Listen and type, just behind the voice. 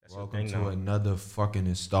Welcome to another fucking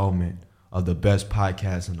installment of the best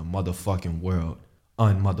podcast in the motherfucking world,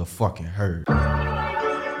 Unmotherfucking Heard. That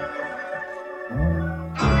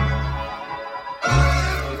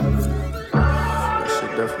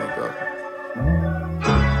shit definitely go.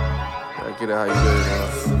 Gotta get it how you get it,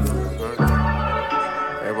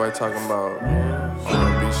 huh? Everybody talking about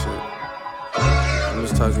R&B shit. I'm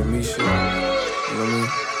just talking me shit. You know what I mean?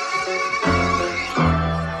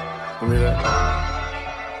 Give me that.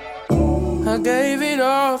 I gave it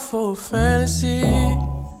all for fantasy.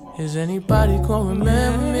 Is anybody gonna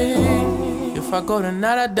remember me? If I go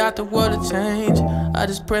tonight, I doubt the world will change. I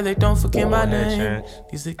just pray they don't forget my name.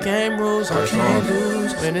 These the game rules I can't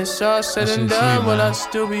lose. When it's all said and done, will I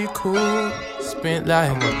still be cool? Spent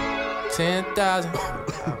like 10,000,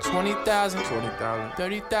 20,000,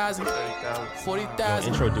 30,000,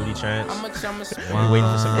 40,000. Intro duty, Chance. How much I'ma spend? Wow.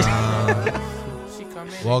 Waiting for some.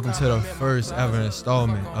 Welcome to the first ever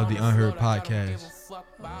installment of the Unheard Podcast.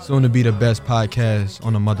 Soon to be the best podcast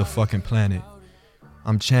on the motherfucking planet.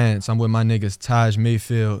 I'm Chance. I'm with my niggas Taj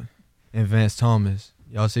Mayfield and Vance Thomas.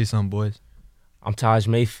 Y'all say something, boys. I'm Taj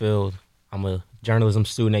Mayfield. I'm a journalism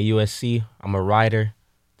student at USC. I'm a writer.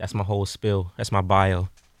 That's my whole spill. That's my bio.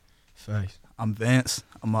 Facts. I'm Vance.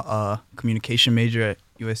 I'm a communication major at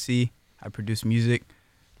USC. I produce music.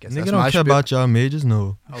 Guess Nigga that's don't my care spiel. about y'all majors,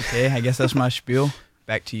 no. Okay, I guess that's my spiel.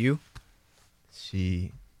 Back to you.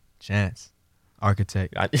 She, Chance,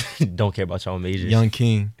 architect, I don't care about y'all majors. young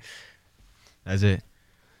king. That's it.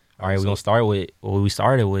 All right, we're going to start with what we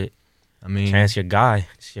started with. I mean, Chance, your guy.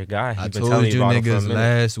 It's your guy. I You've been told telling me you about him for a niggas minute.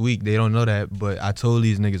 last week. They don't know that, but I told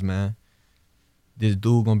these niggas, man, this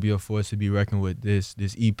dude gonna be a force to be reckoned with. This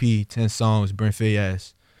EP, 10 songs, Brent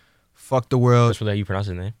Fayez. Fuck the world. That's how you pronounce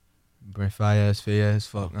his name. Brent Fayez,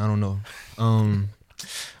 fuck, I don't know.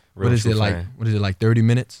 Real What is true it like? fan. What is it like? 30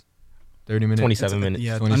 minutes? 30 minutes. 27 minutes.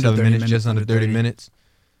 Yeah, 27 under 30 minutes, just under 30 30. minutes.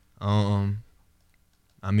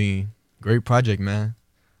 I mean, great project, man.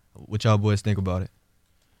 What y'all boys think about it?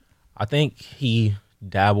 I think he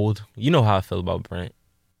dabbled. You know how I feel about Brent.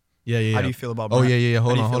 Yeah. How do you feel about Oh Brent? yeah. How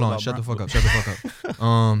Hold do you on. feel about Shut the Brent? fuck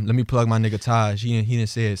up. Let me plug my nigga Taj. He didn't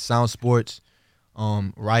say it. Sound Sports,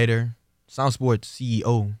 writer, Sound Sports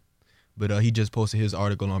CEO. But he just posted his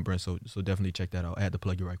article on Brent, so definitely check that out. I had to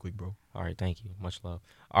plug you right quick, bro. All right, thank you. Much love.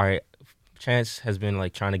 All right, Chance has been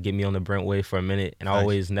like trying to get me on the Brent wave for a minute, and I Nice.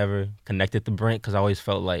 always never connected to Brent because I always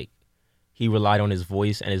felt like he relied on his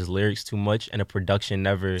voice and his lyrics too much, and the production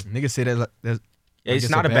never. Niggas say that that's It's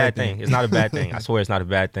it's not a bad thing. It's not a bad thing. I swear it's not a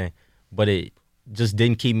bad thing. But it just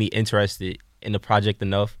didn't keep me interested in the project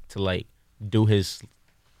enough to like do his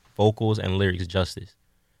vocals and lyrics justice.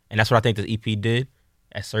 And that's what I think this EP did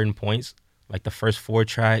at certain points. Like the first 4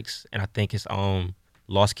 tracks, and I think it's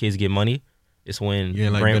Lost Kids Get Money. It's when You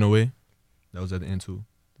ain't like Brent Been Away? That was at the end too.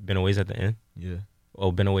 Been Away's at the end. Yeah.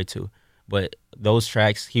 Oh, Been Away too. But those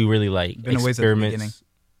tracks, he really like Been Away's at the beginning. experiments.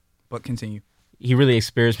 But continue. He really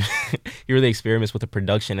experiments. He really experiments with the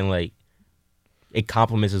production and like it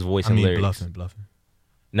complements his voice I and mean, lyrics. bluffing.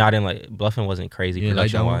 Not in like Bluffing wasn't crazy You didn't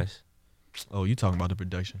like that production one? wise. Oh, you talking about the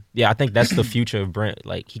production? Yeah, I think that's the future of Brent.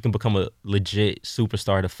 Like he can become a legit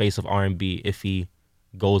superstar, the face of R&B, if he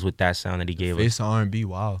goes with that sound that he gave us. Face of R&B,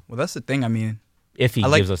 wow. Well, that's the thing. I mean, If he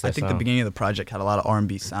I gives us that I think sound. the beginning of the project had a lot of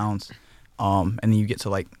R&B sounds. And then you get to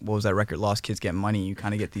like, what was that record? Lost Kids Get Money. You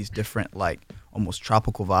kind of get these different like almost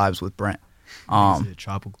tropical vibes with Brent. Is it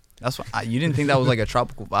tropical? That's what you didn't think that was like a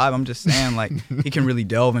tropical vibe. I'm just saying like he can really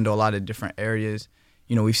delve into a lot of different areas.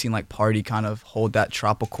 You know, we've seen like Party kind of hold that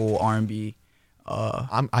tropical R&B.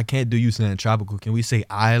 I can't do you saying tropical. Can we say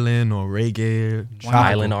island or reggae?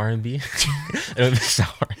 Island R&B. It was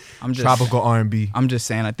sour. I'm just Tropical R&B. I'm just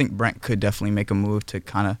saying I think Brent could definitely make a move to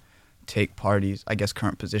kind of take Party's, I guess,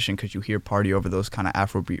 current position because you hear Party over those kind of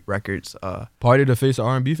Afrobeat records. Party the face of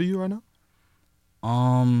R&B for you right now?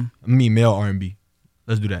 I mean, male R&B.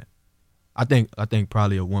 Let's do that. I think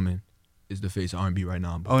probably a woman is the face of R&B right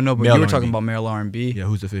now. Oh no, but male you were talking R&B. about male R&B. Yeah,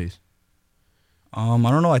 who's the face? I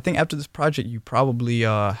don't know. I think after this project, you probably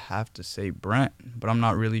have to say Brent, but I'm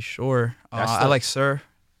not really sure. I like Sir.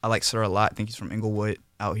 I like Sir a lot. I think he's from Inglewood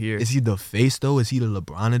out here. Is he the face though? Is he the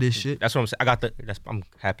LeBron of this shit? That's what I'm saying. I'm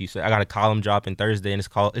happy you said. I got a column dropping Thursday, and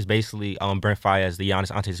it's basically Brent Fayez, the Giannis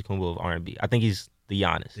Antetokounmpo of R&B. I think he's the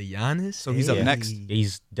Giannis. The Giannis? So he's up Yeah. next.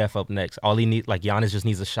 He's def up next. All he needs, like Giannis just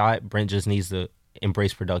needs a shot. Brent just needs to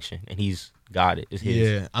embrace production, and he's got it. It's his.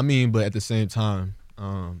 Yeah, I mean, but at the same time,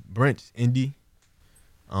 Brent's indie.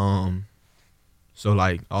 So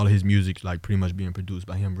like all of his music's like pretty much being produced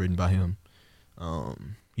by him, written by him.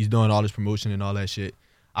 He's doing all his promotion and all that shit.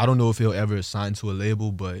 I don't know if he'll ever sign to a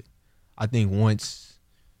label, but I think once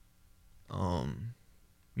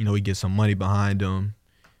you know, he gets some money behind him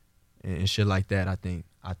and shit like that, I think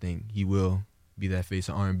he will be that face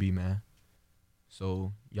of R&B, man.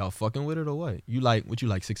 So y'all fucking with it or what? You like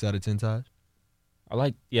 6 out of 10 times? I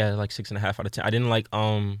like 6.5 out of 10. I didn't like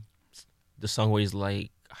the song where he's like,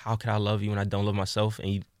 "How could I love you when I don't love myself?"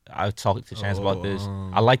 And I talked to Chance about this.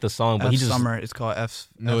 I like the song, but F he just Summer. It's called F.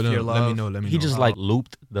 No, F Your Love. Let me know. He just like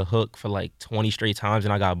looped the hook for like 20 straight times,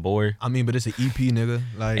 and I got bored. I mean, but it's an EP, nigga.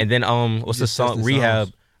 Like, and then what's the song?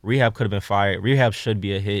 Rehab. Rehab could have been fired. Rehab should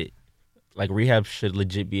be a hit. Like Rehab should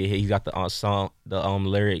legit be a hit. He got the song, the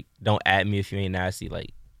lyric, "Don't at me if you ain't nasty."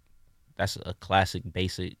 Like that's a classic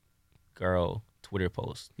basic girl Twitter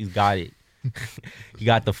post. He's got it. He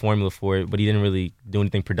got the formula for it, but he didn't really do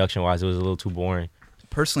anything production wise. It was a little too boring.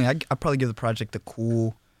 Personally, I probably give the project a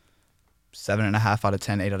cool 7.5 out of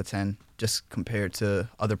 10, 8 out of 10, just compared to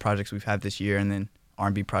other projects we've had this year and then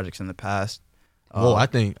R&B projects in the past. Well, I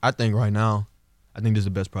think right now, I think this is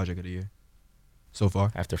the best project of the year so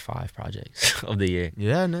far. After 5 projects of the year.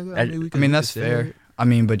 Yeah, nigga. I mean that's fair. I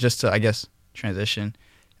mean, but just to, I guess, transition,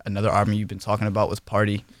 another album you've been talking about was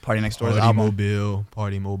Party Next Door's album.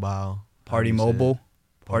 Party Mobile. Party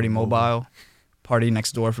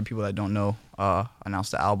Next Door, for people that don't know,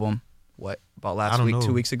 announced the album, about last week,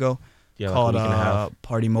 2 weeks ago? Yeah, called like a week and a half.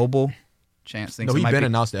 Party Mobile. Chance thinks No, he been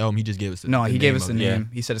announced the album. He just gave us the No, he gave us the of it. name.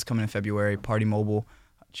 He said it's coming in February. Party Mobile.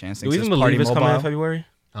 Chance Do thinks we even it's Party believe it's Mobile. coming in February?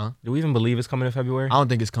 Huh? Do we even believe it's coming in February? I don't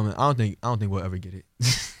think it's coming. I don't think we'll ever get it.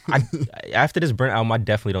 After this Brent album, I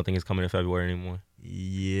definitely don't think it's coming in February anymore.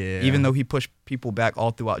 Yeah. Even though he pushed people back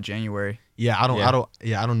all throughout January. Yeah, I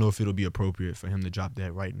don't know if it'll be appropriate for him to drop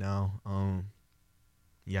that right now.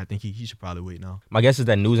 Yeah, I think he should probably wait now. My guess is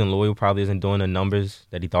that News and Loyal probably isn't doing the numbers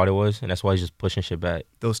that he thought it was, and that's why he's just pushing shit back.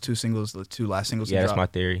 Those 2 singles, the 2 last singles. Yeah, that's my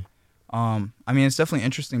theory. I mean, it's definitely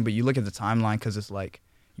interesting, but you look at the timeline because it's like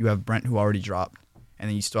you have Brent who already dropped, and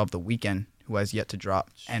then you still have The Weeknd who has yet to drop,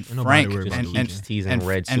 and Frank and teasing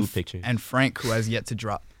red suit pictures, and Frank who has yet to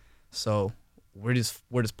drop. So where does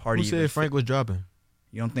Party? Who said Frank was dropping?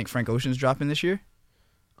 You don't think Frank Ocean's dropping this year?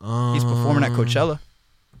 He's performing at Coachella.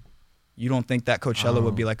 You don't think that Coachella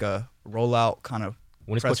would be like a rollout kind of?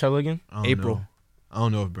 When is Coachella again? April. I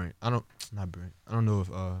don't know if I don't know if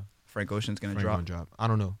Frank Ocean's gonna Frank drop. I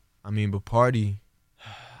don't know. I mean, but Party,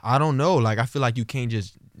 I don't know. Like, I feel like you can't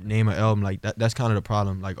just name an album like that. That's kind of the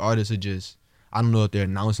problem. Like, artists are just, I don't know if they're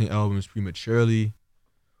announcing albums prematurely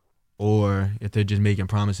or if they're just making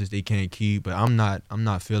promises they can't keep. But I'm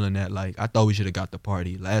not feeling that. Like, I thought we should have got the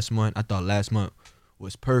Party last month. I thought last month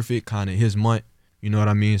was perfect, kind of his month. You know what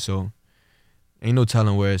I mean? So ain't no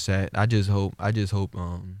telling where it's at. I just hope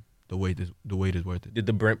the wait is worth it. Did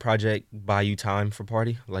the Brent project buy you time for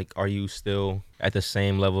Party? Like, are you still at the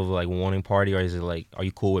same level of like wanting Party, or is it like, are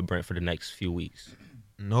you cool with Brent for the next few weeks?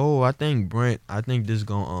 No, I think this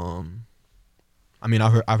gonna I mean,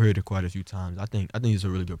 I've heard it quite a few times. I think it's a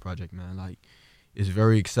really good project, man. Like, it's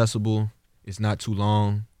very accessible. It's not too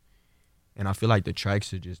long, and I feel like the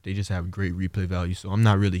tracks they just have great replay value. So I'm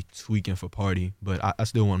not really tweaking for Party, but I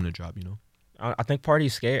still want him to drop. You know. I think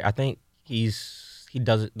Party's scared. I think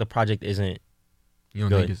the project isn't You don't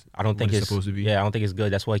good. think I don't think it's supposed to be? Yeah, I don't think it's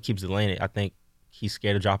good. That's why he keeps delaying it. I think he's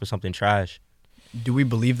scared of dropping something trash. Do we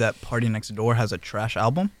believe that Party Next Door has a trash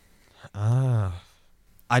album?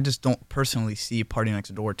 I just don't personally see Party Next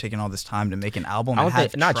Door taking all this time to make an album. I don't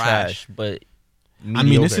think not trash, but mediocre, I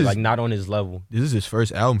mean, this is like not on his level. This is his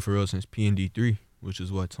first album for real since PND 3, which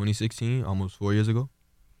is what, 2016, almost 4 years ago.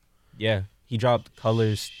 Yeah, he dropped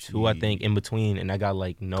Colors 2, I think, in between, and I got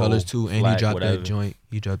like no Colors 2, and flag, he dropped whatever. that joint.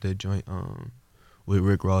 He dropped that joint with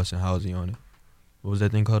Rick Ross and Halsey on it. What was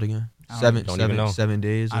that thing called again? Don't even know. 7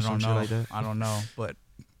 days or I some don't shit know. like that. I don't know, but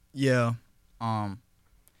yeah,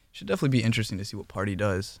 should definitely be interesting to see what Party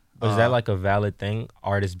does. But is that like a valid thing?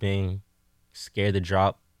 Artists being scared to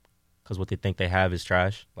drop because what they think they have is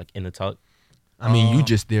trash, like in the tuck? I mean, you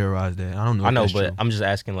just theorized that. I don't know. I know, if that's but true. I'm just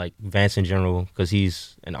asking, like, Vance in general, because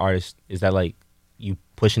he's an artist. Is that like you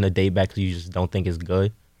pushing the date back because you just don't think it's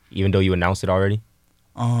good, even though you announced it already?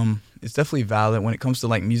 It's definitely valid when it comes to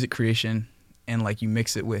like music creation and like you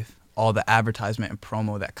mix it with all the advertisement and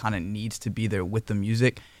promo that kind of needs to be there with the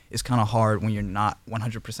music. It's kind of hard when you're not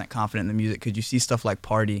 100% confident in the music because you see stuff like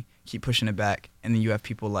Party, keep pushing it back, and then you have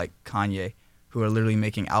people like Kanye who are literally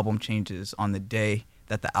making album changes on the day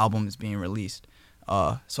that the album is being released.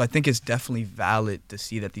 So I think it's definitely valid to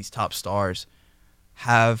see that these top stars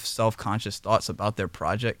have self-conscious thoughts about their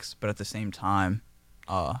projects, but at the same time,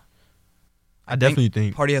 I definitely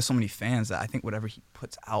think Party has so many fans that I think whatever he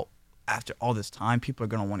puts out after all this time, people are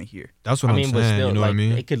gonna want to hear. that's what I I'm mean, saying. but still, you know like, what I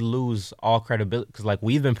mean? it could lose all credibility because, like,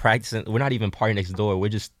 we've been practicing. We're not even Party Next Door. We're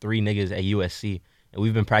just 3 niggas at USC, and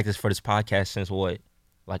we've been practicing for this podcast since what,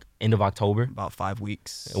 like end of October. About 5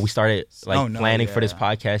 weeks. And we started planning for this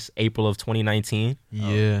podcast April of 2019.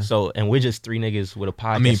 Yeah. So, and we're just 3 niggas with a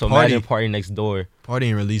podcast. I mean, so imagine Party Next Door. Party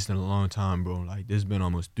ain't released in a long time, bro. Like, this been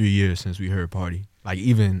almost 3 years since we heard Party. Like,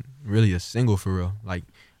 even really a single for real. Like,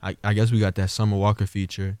 I guess we got that Summer Walker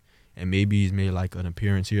feature, and maybe he's made like an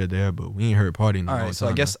appearance here or there, but we ain't heard Party in a long time. All right,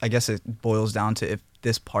 so I guess it boils down to if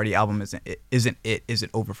this Party album isn't it, is it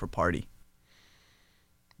over for Party?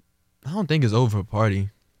 I don't think it's over for Party.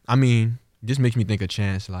 I mean, this makes me think of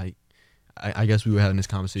Chance. Like, I guess we were having this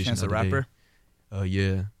conversation. Chance the rapper?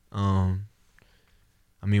 Yeah. I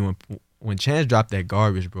mean, when Chance dropped that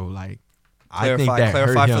garbage, bro, like, I think that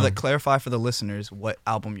hurt him. Clarify for the listeners what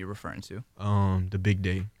album you're referring to. The Big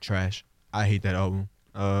Day, trash. I hate that album.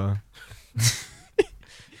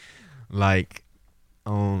 Like,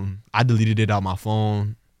 I deleted it out my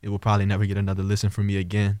phone. It will probably never get another listen from me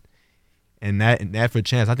again. And that for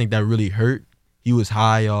Chance, I think that really hurt. He was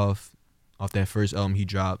high off that first album he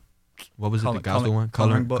dropped. What was it? The gospel one?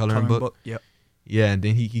 Coloring Book. Yep. Yeah, and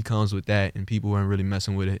then he comes with that, and people weren't really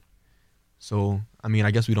messing with it. So, I mean, I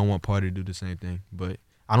guess we don't want Party to do the same thing. But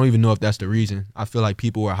I don't even know if that's the reason. I feel like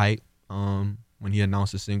people were hyped when he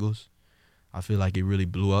announced the singles. I feel like it really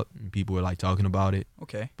blew up, and people were, like, talking about it.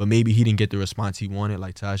 Okay. But maybe he didn't get the response he wanted,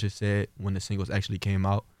 like Tasha said, when the singles actually came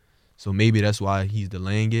out. So maybe that's why he's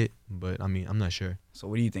delaying it. But, I mean, I'm not sure. So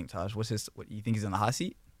what do you think, Taj? What you think he's in the hot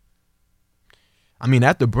seat? I mean,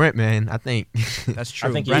 after Brent, man, I think That's true.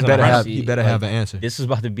 I think he he's better on the have seat. he better Like, have an answer. This is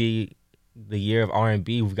about to be the year of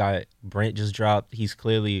R&B. We've got Brent just dropped. He's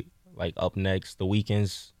clearly like up next. The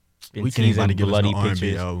Weeknd's been We can't even teasing give us bloody no R&B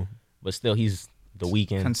pictures, album. but still he's the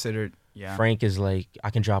Weeknd. Considered, yeah. Frank is like,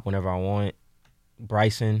 I can drop whenever I want.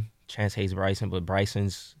 Bryson, Chance hates Bryson, but Bryson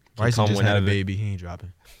just Had a whenever. baby. He ain't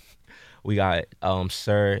dropping. We got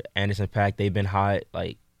Sir, Anderson .Paak. They've been hot.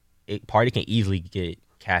 Like, Party can easily get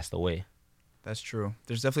cast away. That's true.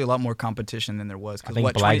 There's definitely a lot more competition than there was. I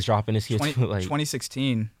think Black's dropping this year 20, too. Like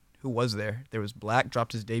 2016, who was there? There was Black,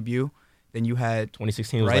 dropped his debut. Then you had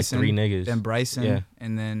 2016 was Bryson, like 3 niggas. then Bryson, Yeah.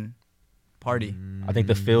 and then Party. I think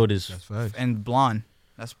the field is. That's facts. And Blonde.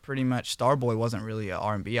 That's pretty much. Starboy wasn't really an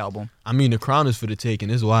R&B album. I mean, the crown is for the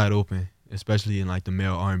taking. It's wide open, especially in like the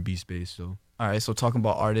male R&B space. So All right, so talking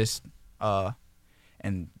about artists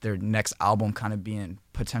and their next album kind of being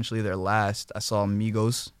potentially their last, I saw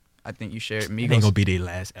Migos. I think you shared it ain't Migos. gonna be their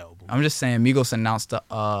last album. I'm just saying Migos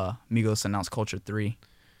announced Culture 3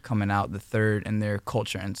 coming out, the third in their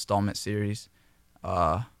Culture installment series.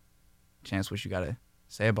 Chance, what you gotta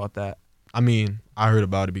say about that? I mean, I heard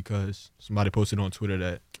about it because somebody posted on Twitter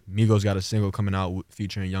that Migos got a single coming out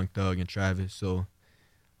featuring Young Thug and Travis. So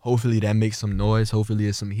hopefully that makes some noise. Hopefully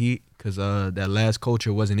it's some heat, because that last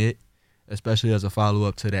Culture wasn't it, especially as a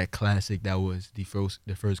follow-up to that classic that was the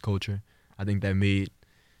first Culture. I think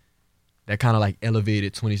that kind of like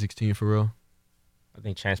elevated 2016 for real. I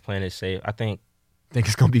think Chance playing it safe. I think Think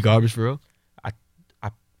it's gonna be garbage for real?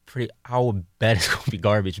 I would bet it's gonna be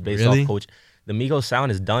garbage based Really? off Coach. The Migos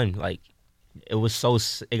sound is done. Like, it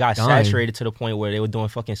got Done. saturated to the point where they were doing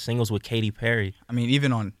fucking singles with Katy Perry. I mean,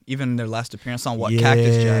 even their last appearance on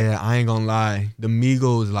Cactus Jack. Yeah, I ain't gonna lie. The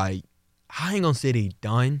Migos, like, I ain't gonna say they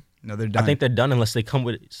done. No, they're done. I think they're done unless they come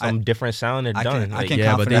with some different sound. They're done. I Like, can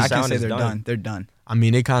yeah, but confidently their I can sound say is they're done. done. They're done. I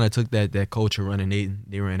mean, they kind of took that Culture run and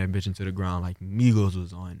they ran that bitch into the ground. Like, Migos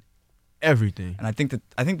was on everything. And I think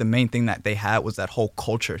the main thing that they had was that whole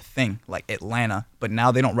Culture thing, like Atlanta. But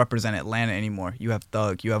now they don't represent Atlanta anymore. You have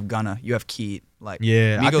Thug, you have Gunna, you have Keed. Like,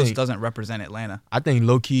 Yeah, I Migos think- doesn't represent Atlanta. I think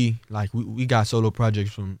low key, like we got solo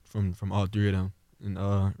projects from all three of them in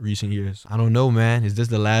recent years. I don't know, man. Is this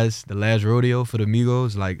the last rodeo for the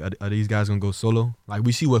Migos? Like, are these guys gonna go solo? Like,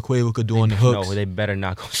 we see what Quavo could do on the hooks. No, they better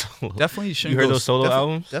not go solo. Definitely shouldn't You heard go those solo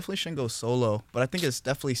albums? Definitely shouldn't go solo. But I think it's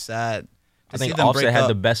definitely sad. I to see think them Offset break had up.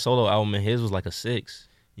 the best solo album, and his was like a 6.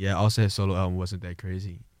 Yeah, Offset's solo album wasn't that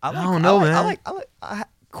crazy. I don't know, man.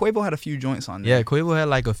 Quavo had a few joints on there. Yeah, Quavo had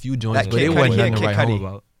like a few joints, That but Kid it Cudi, wasn't yeah, nothing to Kid write home Cudi.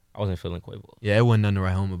 about. I wasn't feeling Quavo. Yeah, it wasn't nothing to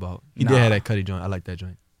write home about. He did Nah. have that Cudi joint. I like that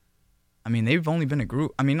joint. I mean, they've only been a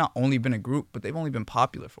group. I mean, not only been a group, but they've only been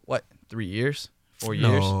popular for what, 3 years, 4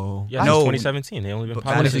 years. No, Yeah, No. since 2017. They only been But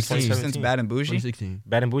popular since 2016. since 2017. Bad and Bougie. 2016.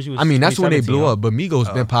 Bad and Bougie was. I mean, that's when they 2017, blew huh? up. But Migos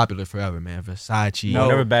Oh. been popular forever, man. Versace. No.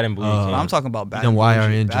 Whenever Bad and Bougie Uh, came. I'm talking about Bad them and Bougie.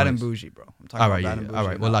 YRN Bad and joints. Bougie, bro. I'm talking All about right, Bad yeah, and Bougie. all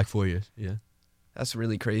right. Well, now. like 4 years. Yeah. That's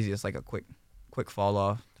really crazy. It's like a quick fall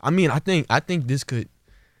off. I mean, I think this could.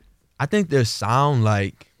 I think their sound,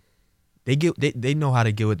 like, they know how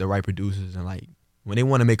to get with the right producers, and like when they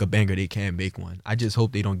want to make a banger, they can make one. I just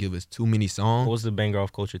hope they don't give us too many What songs. was the banger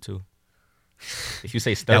off Culture 2? If you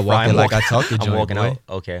say stir That fry, walking I'm like walking, I talk to I'm joint, walking boy. out.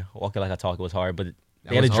 Okay, walking like I talk was hard, but That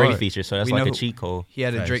they had a was Drake hard. feature, so that's We like a know- cheat code. He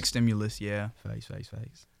had a Facts. Drake stimulus, yeah.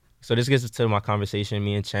 Facts. So this gets to my conversation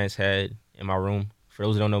me and Chance had in my room. For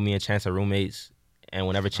those who don't know, me and Chance are roommates, and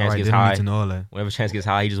whenever Chance Alright, gets didn't high, need to know all that. whenever Chance gets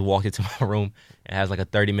high, he just walked into my room and has like a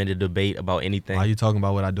 30-minute debate about anything. Why are you talking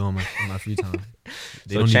about what I do in my free time?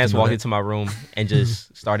 They So don't need Chance to know walked that. into my room and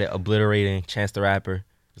just started obliterating Chance the Rapper.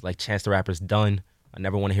 It's like Chance the Rapper's done. I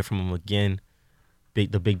never want to hear from him again. The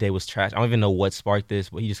Big Day was trash. I don't even know what sparked this,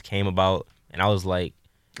 but he just came about, and I was like,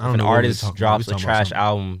 I if don't an know what we artist talking about. drops We a talking about trash something.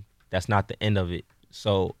 album, that's not the end of it.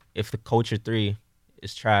 So if the Culture 3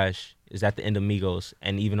 is trash, is that the end of Migos?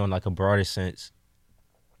 And even on like a broader sense,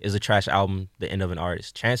 is a trash album the end of an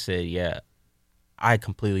artist? Chance said, yeah. I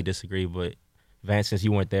completely disagree, but Vance, since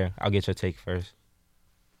you weren't there, I'll get your take first.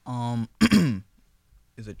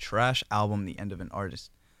 Is a trash album the end of an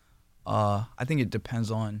artist? I think it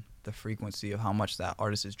depends on the frequency of how much that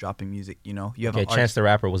artist is dropping music. You know, you have Okay, an Chance artist. the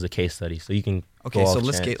Rapper was a case study, so you can Okay, go so off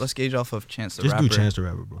let's Chance. gauge off of Chance the Just Rapper. do Chance the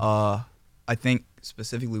Rapper, bro. I think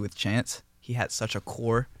specifically with Chance, he had such a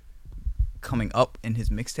core coming up in his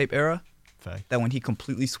mixtape era Fact. that when he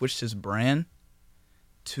completely switched his brand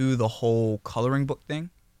to the whole coloring book thing,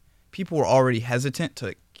 people were already hesitant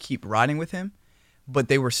to keep riding with him, but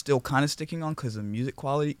they were still kind of sticking on because the music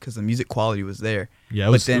quality was there. Yeah,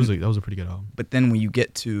 But then- that was a pretty good album. But then when you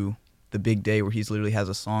get to the Big Day where he's literally has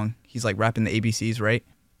a song, he's like rapping the ABCs, right?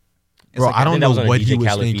 It's Bro, like I I don't think that know was on a what DJ he was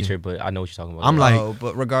Khaled thinking. feature, but I know what you're talking about. I'm like- Oh,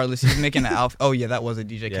 but regardless, he's making an alpha. Oh yeah, that was a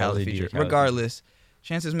DJ Yeah, that Khaled was a DJ feature. Khaled Regardless,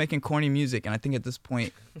 Chance is making corny music, and I think at this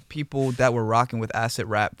point, people that were rocking with acid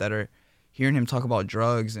rap that are hearing him talk about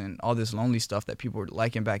drugs and all this lonely stuff that people were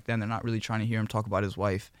liking back then, they're not really trying to hear him talk about his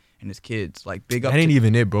wife and his kids. Like big up. That ain't to,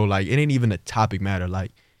 even it, bro. Like, it ain't even the topic matter.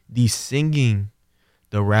 Like, the singing,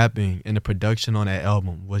 the rapping, and the production on that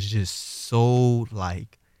album was just so,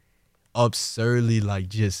 like, absurdly, like,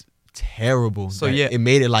 just terrible. So, that yeah. it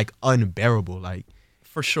made it, like, unbearable. Like,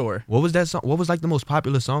 for sure. what was that song? What was, like, the most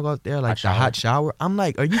popular song out there? Like, Hot the Hot Shower? I'm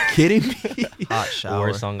like, are you kidding me? Hot the shower.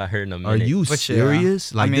 worst song I heard in a Are minute. you But yeah,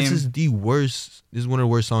 serious? I Like, this mean- is the worst. This is one of the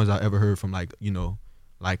worst songs I've ever heard from, like, you know,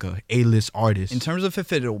 like a A-list artist. In terms of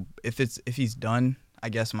if he's done, I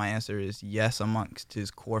guess my answer is yes amongst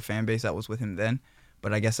his core fan base that was with him then.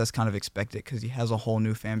 But I guess that's kind of expected because he has a whole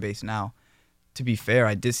new fan base now. To be fair,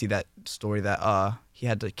 I did see that story that he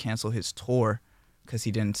had to cancel his tour because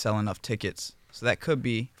he didn't sell enough tickets. So that could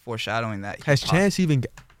be foreshadowing that. Has Chance even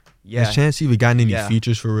Yeah. has Chance even gotten any Yeah.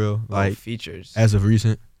 features for real? Oh, Like, features. as of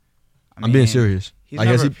recent? I I'm being mean, serious. he's Like,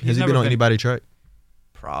 has never- he he's been never on anybody's track?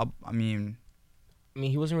 I mean, I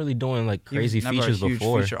mean, he wasn't really doing like he was crazy never features a huge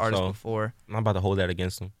before. feature artist So before. I'm not about to hold that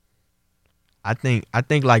against him. I think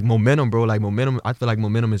like momentum, bro. Like momentum. I feel like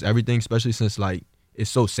momentum is everything, especially since like it's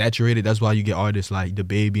so saturated. That's why you get artists like the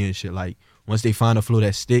Baby and shit. Like once they find a flow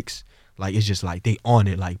that sticks, like it's just like they on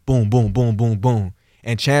it. Like boom, boom, boom, boom, boom.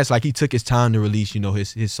 And Chance, like he took his time to release, you know,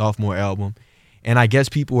 his sophomore album, and I guess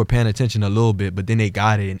people were paying attention a little bit, but then they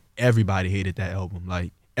got it, and everybody hated that album.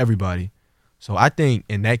 Like everybody. So I think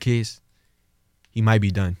in that case, he might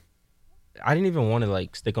be done. I didn't even want to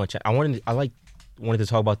like stick on Chance. I wanted to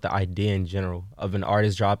talk about the idea in general of an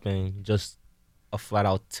artist dropping just a flat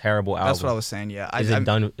out terrible album. That's what I was saying. Yeah. Is it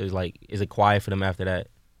done? Is it quiet for them after that?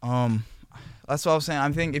 That's what I was saying.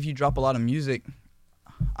 I think if you drop a lot of music,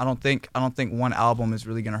 I don't think one album is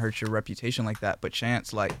really gonna hurt your reputation like that. But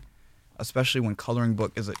Chance, like, especially when Coloring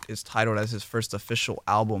Book is titled as his first official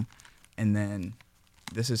album, and then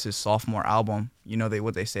this is his sophomore album. You know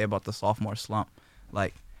what they say about the sophomore slump.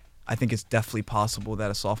 Like, I think it's definitely possible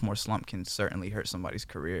that a sophomore slump can certainly hurt somebody's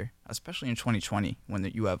career, especially in 2020 when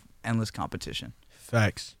you have endless competition.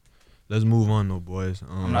 Facts. Let's move on though, boys.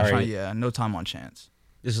 I'm not All trying. right. Yeah, no time on Chance.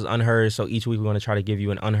 This is Unheard, so each week we're going to try to give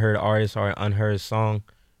you an unheard artist or an unheard song.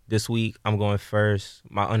 This week, I'm going first.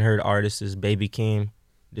 My unheard artist is Baby Keem.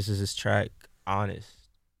 This is his track, Honest.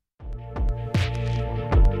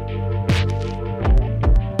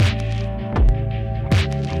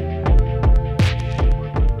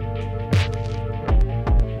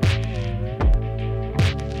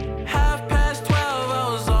 Half past 12,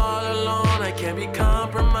 I was all alone, I can't be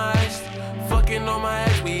compromised. Fucking on my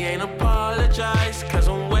ex, we ain't apologize. Cause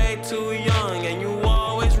I'm way too young and you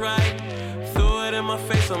always right. Threw it in my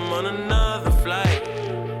face, I'm on another flight.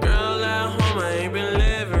 Girl at home, I ain't been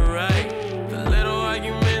living right. The little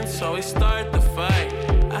arguments always start the fight.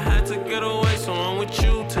 I had to get away, so I'm with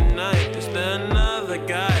you tonight. Is there another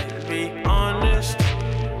guy? Be honest,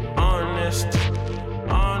 honest,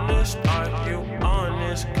 honest. Are you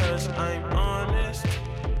honest? Cause I'm honest,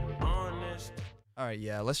 honest. All right,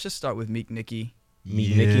 yeah. Let's just start with Meek Nicky.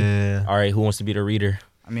 Meet Nicki. All right, who wants to be the reader?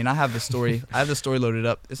 I mean, I have the story. I have the story loaded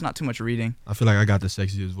up. It's not too much reading. I feel like I got the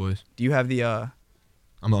sexiest voice. Do you have the?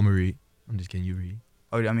 I'm gonna read. I'm just kidding. You read.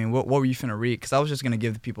 Oh, I mean, what were you finna read? Because I was just gonna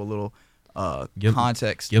give the people a little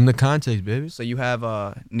context. Give them the context, baby. So you have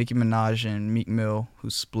Nicki Minaj and Meek Mill, who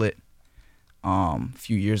split a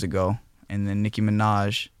few years ago, and then Nicki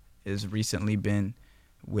Minaj has recently been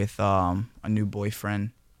with a new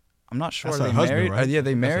boyfriend. I'm not sure. That's Are they her husband, married? right? Yeah,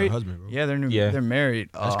 they That's married. her husband, bro. Yeah, they're new. Yeah. They're married.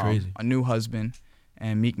 That's crazy. A new husband,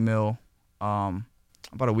 and Meek Mill.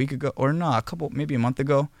 About a week ago, or no, maybe a month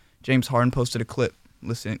ago, James Harden posted a clip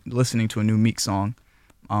listening to a new Meek song,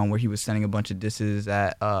 where he was sending a bunch of disses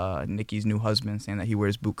at Nicki's new husband, saying that he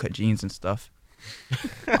wears bootcut jeans and stuff.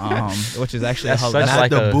 Which is actually That's how such that's like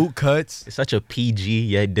the a- boot cuts. It's such a PG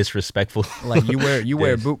yet disrespectful. like you wear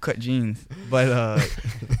Yes. bootcut jeans. But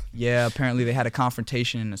yeah, apparently they had a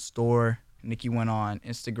confrontation in the store. Nicki went on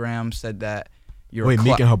Instagram, said that you're Wait, a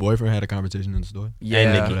Meek and her boyfriend had a conversation in the store. yeah,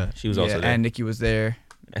 And Yeah. Nicki, she was also yeah, there. and Nicki was there.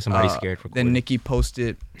 And somebody scared for Then Nicki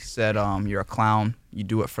posted, said, you're a clown. You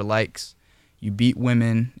do it for likes. You beat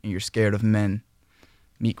women and you're scared of men.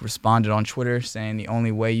 Meek responded on Twitter saying the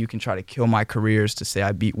only way you can try to kill my career is to say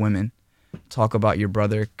I beat women. Talk about your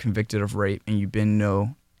brother convicted of rape and you been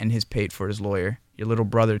no and his paid for his lawyer. Your little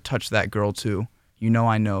brother touched that girl too. You know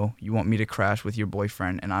I know. You want me to crash with your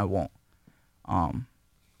boyfriend and I won't.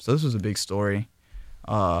 So this was a big story.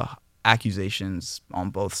 Accusations on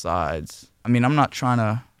both sides. I mean, I'm not trying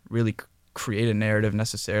to really create a narrative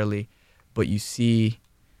necessarily, but you see,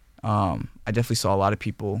 I definitely saw a lot of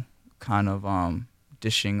people kind of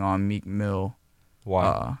dishing on Meek Mill.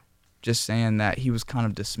 Why? Just saying that he was kind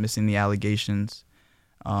of dismissing the allegations.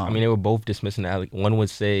 I mean, they were both dismissing the one would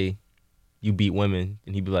say, you beat women,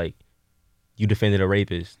 and he'd be like, you defended a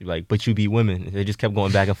rapist. He'd be like, but you beat women. And they just kept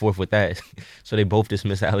going back and forth with that. So they both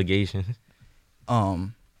dismissed the allegations.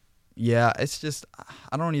 Yeah, it's just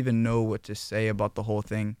I don't even know what to say about the whole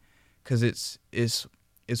thing, because it's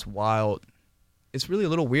wild. It's really a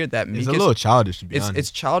little weird that Meek It's a little childish, to be honest.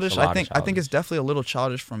 It's childish. It's a lot I of think it's definitely a little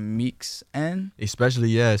childish from Meek's end,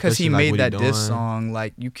 Especially because he like made what that doing. diss song.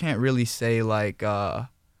 Like you can't really say like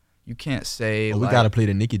you can't say Oh, we like, gotta play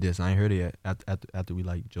the Nicki diss. I ain't heard it yet. After we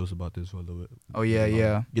like jokes about this for a little bit. Oh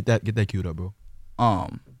yeah. Get that queued up, bro.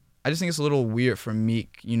 I just think it's a little weird for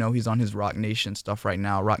Meek. You know, he's on his Rock Nation stuff right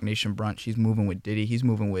now. Rock Nation brunch. He's moving with Diddy. He's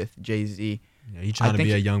moving with Jay-Z. Yeah, he trying to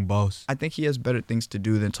be a young boss. I think he has better things to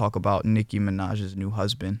do than talk about Nicki Minaj's new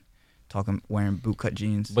husband, wearing bootcut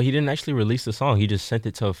jeans. But he didn't actually release the song. He just sent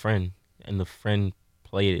it to a friend, and the friend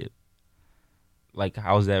played it. Like,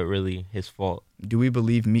 how is that really his fault? Do we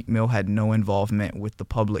believe Meek Mill had no involvement with the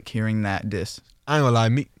public hearing that diss? I ain't gonna lie,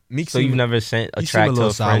 Meek. So you've never sent a he track seemed a to little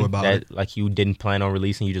a sour friend about that it. like you didn't plan on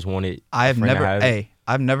releasing, you just wanted I've a friend to never, have it?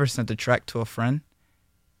 I've never sent a track to a friend,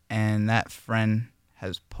 and that friend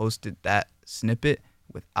has posted that snippet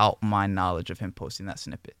without my knowledge of him posting that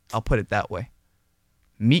snippet. I'll put it that way.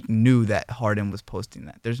 Meek knew that Harden was posting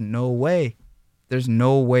that. There's no way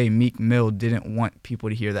Meek Mill didn't want people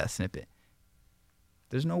to hear that snippet.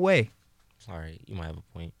 There's no way. Sorry, you might have a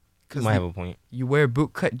point. You 'Cause might have a point. You wear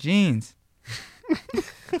bootcut jeans.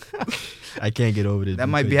 I can't get over this. That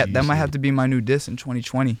might have to be my new diss in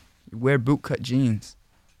 2020. You wear bootcut jeans.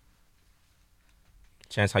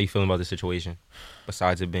 Chance, how you feeling about the situation?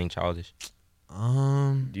 Besides it being childish,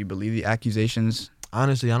 Do you believe the accusations?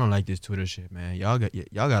 Honestly, I don't like this Twitter shit, man. Y'all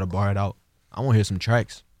gotta bar it out. I want to hear some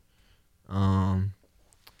tracks.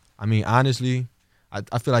 I mean, honestly,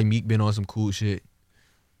 I feel like Meek been on some cool shit.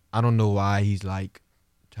 I don't know why he's like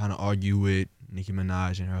trying to argue with Nicki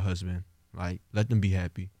Minaj and her husband. Like, let them be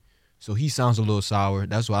happy. So he sounds a little sour.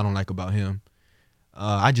 That's what I don't like about him.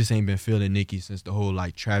 I just ain't been feeling Nicki since the whole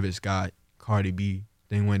like Travis Scott, Cardi B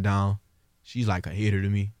thing went down. She's like a hater to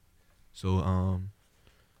me. So I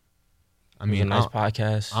it was mean, a nice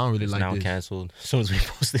podcast. I don't really It's like now this. canceled. As soon as we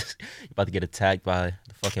post this, you're about to get attacked by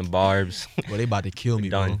the fucking Barbs. well, they about to kill me,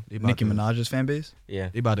 Done. bro. They about Nicki to- Minaj's fan base? Yeah.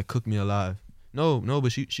 They about to cook me alive. No,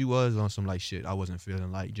 but she was on some like shit I wasn't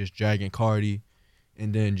feeling, like just dragging Cardi,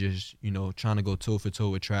 and then just trying to go toe for toe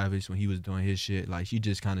with Travis when he was doing his shit. Like she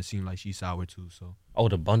just kind of seemed like she's sour too. So Oh,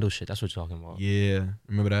 the bundle shit. That's what you're talking about. yeah,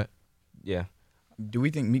 remember that? Yeah. Do we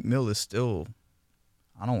think Meek Mill is still,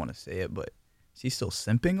 I don't want to say it, but is he still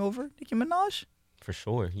simping over Nicki Minaj? For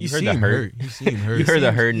sure. He You heard the seemed hurt. hurt. He seemed hurt. You heard the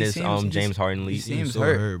seems- hurt in he this seems- James Harden he leak. He seemed seems so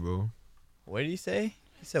hurt. hurt, bro. What did he say?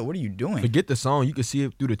 He said, "What are you doing?" Forget the song. You can see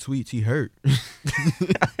it through the tweets. He hurt.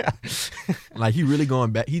 Like he really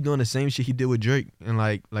going back. He doing the same shit he did with Drake and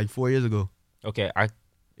like 4 years ago. Okay,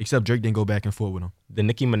 Except Drake didn't go back and forth with him. the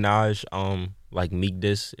Nicki Minaj like Meek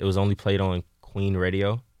diss, it was only played on Queen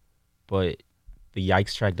Radio, but the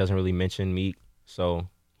Yikes track doesn't really mention Meek, so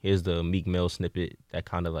here's the Meek Mill snippet that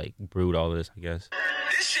kind of like brewed all of this, I guess.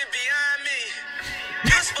 This shit beyond me.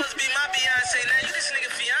 You supposed to be my Beyonce, now you this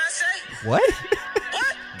nigga fiance? What?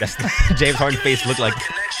 What? That's the James Harden face looked like.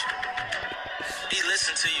 He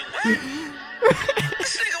listened to you. What?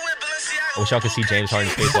 This nigga with Balenciaga. I wish y'all could see James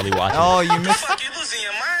Harden's face while he watching. Oh, you missed. Fuck, you losing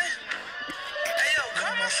your mind? Hey, yo,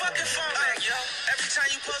 call my fucking phone back, yo. Every time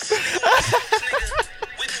you post this nigga,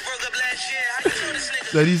 we just broke up last year. How you know this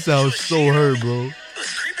nigga? That he sounds so hurt, bro. You was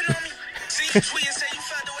creeping on me? See, you tweet and say you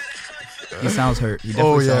felt the way that Chloe He sounds hurt. He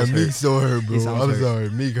Oh definitely yeah, sounds hurt. Meek so hurt, bro. He sounds I'm hurt. sorry,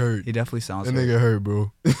 Meek hurt. He definitely sounds That hurt. nigga hurt,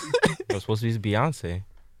 bro. It was supposed to be Beyonce.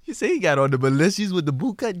 You say he got on the Balenci's with the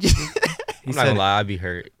boot cut. He I'm not said gonna it. lie, I'd be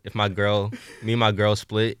hurt if me and my girl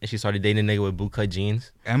split and she started dating a nigga with bootcut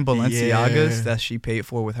jeans. And Balenciagas Yeah. that she paid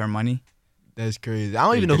for with her money. That's crazy. I don't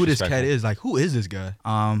Pretty even know who this cat disrespectful. is. Like, who is this guy?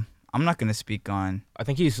 I'm not gonna speak on. I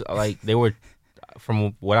think he's like they were,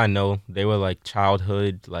 from what I know, they were like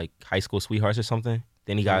childhood, like high school sweethearts or something.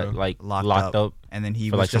 Then he got Yeah. like Locked locked up And then he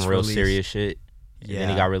for was like some just real released. serious shit. And then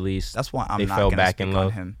he got released. That's why I'm They not fell gonna back speak in on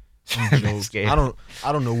love. him. I'm scared.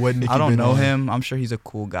 I don't know what Nicki I don't been know on. him. I'm sure he's a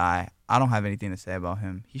cool guy. I don't have anything to say about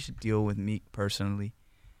him. He should deal with Meek personally.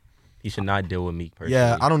 He should not deal with Meek personally.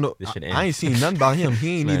 Yeah, I don't know. This should I end. ain't seen nothing about him.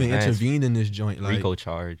 He ain't Man, even that's intervened in this joint. Like, Rico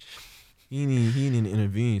charge. he didn't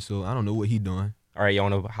intervene, so I don't know what he doing. All right, y'all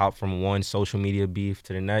want to hop from one social media beef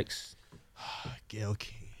to the next? Gail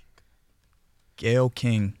King. Gail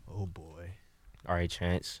King. Oh boy. All right,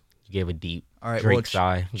 Chance. You gave a deep All right, Drake well,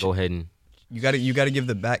 sigh. Go ahead and you gotta give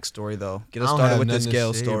the backstory though. Get us I don't started have with this nothing to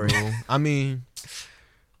Gail say, story. bro. I mean,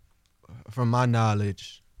 from my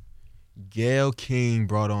knowledge, Gail King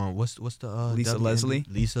brought on what's the Lisa WNBA? Leslie?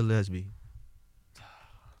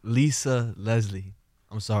 Lisa Leslie.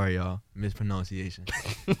 I'm sorry, y'all, mispronunciation.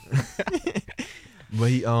 But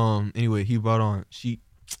he anyway, he brought on she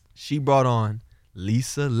brought on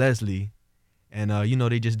Lisa Leslie, and you know,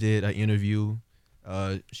 they just did an interview.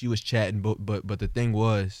 She was chatting, but the thing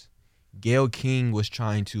was, Gail King was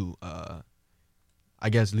trying to I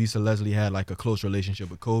guess Lisa Leslie had like a close relationship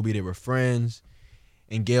with Kobe. They were friends.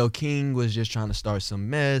 And Gail King was just trying to start some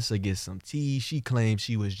mess or get some tea. She claimed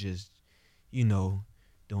she was just, you know,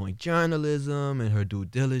 doing journalism and her due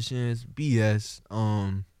diligence, BS.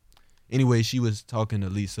 Anyway, she was talking to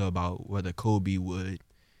Lisa about whether Kobe would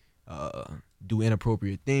do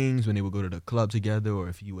inappropriate things when they would go to the club together, or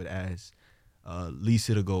if he would ask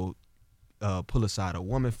Lisa to go pull aside a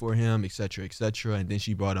woman for him, etc., etc. And then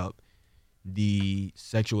she brought up the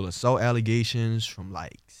sexual assault allegations from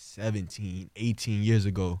like 17, 18 years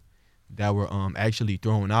ago that were actually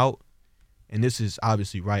thrown out. And this is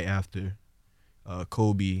obviously right after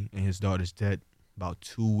Kobe and his daughter's death about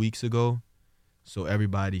 2 weeks ago. So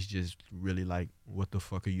everybody's just really like, what the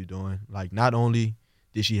fuck are you doing? Like, not only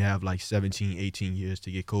did she have like 17, 18 years to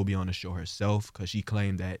get Kobe on the show herself, because she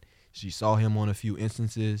claimed that she saw him on a few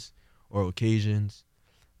instances or occasions.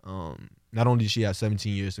 Not only did she have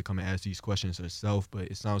 17 years to come and ask these questions herself, but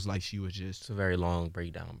it sounds like she was just... it's a very long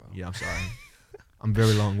breakdown, bro. Yeah, I'm sorry. I'm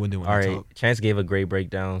very long-winded when All I right, talk. Chance gave a great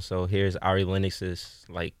breakdown. So here's Ari Lennox's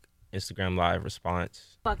like Instagram live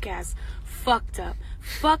response. Fuck ass, fucked up,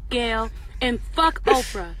 fuck Gail, and fuck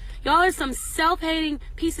Oprah. Y'all are some self-hating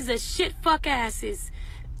pieces of shit fuck asses.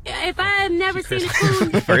 If I have never seen a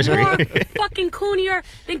coon First more grade. fucking coonier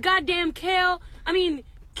than goddamn Kale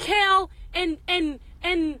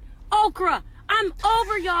and Okra. I'm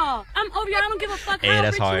over y'all. I don't give a fuck Hey, how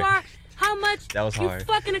that's rich hard. you are, how much That was you hard.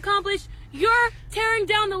 fucking accomplished. You're tearing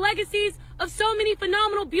down the legacies of so many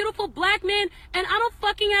phenomenal, beautiful black men, and I don't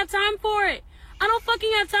fucking have time for it. I don't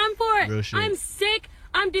fucking have time for it. Real shit. I'm sick.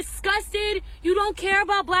 I'm disgusted. You don't care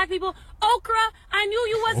about black people. Okra, I knew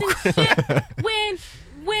you wasn't shit when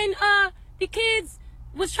the kids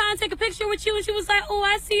was trying to take a picture with you and she was like, oh,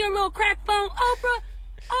 I see your little crack phone. Okra,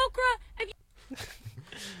 if you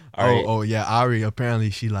All right. Oh yeah, Ari, apparently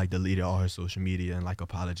she like deleted all her social media and like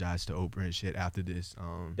apologized to Oprah and shit after this.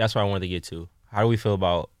 That's what I wanted to get to. How do we feel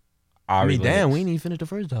about Ari? I mean, damn, Lennox? we didn't even finish the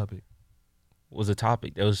first topic. What was the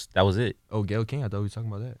topic? That was it. Oh, Gail King, I thought we were talking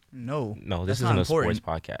about that. No, No, this that's not isn't a important.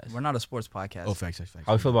 sports podcast. We're not a sports podcast. Oh, facts.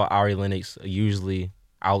 How we feel about Ari Lennox, a usually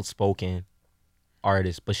outspoken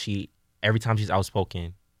artist, but every time she's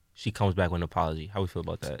outspoken, she comes back with an apology. How we feel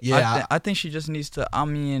about that? Yeah, I think she just needs to. I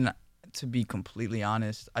mean, to be completely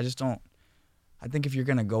honest, I just don't. I think if you're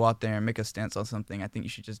gonna go out there and make a stance on something, I think you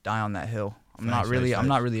should just die on that hill. I'm not really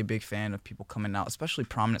a big fan of people coming out, especially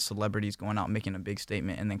prominent celebrities going out and making a big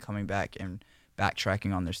statement and then coming back and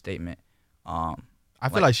backtracking on their statement. I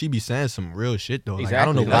feel like she be saying some real shit though. Exactly. Like, I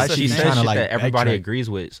don't know why That's the she's thing. trying to shit like that everybody backtrack. agrees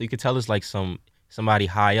with. So you could tell it's like somebody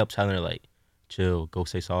high up telling her like, chill, go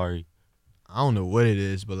say sorry. I don't know what it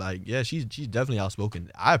is, but like, yeah, she's definitely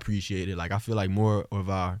outspoken. I appreciate it. Like, I feel like more of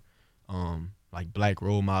our like black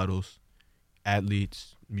role models,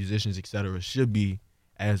 athletes, musicians, etc., should be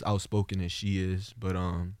as outspoken as she is. But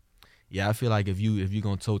yeah, I feel like if you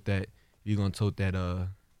gonna tote that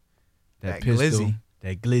that pistol, glizzy.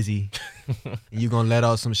 that glizzy, and you gonna let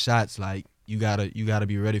out some shots, like you gotta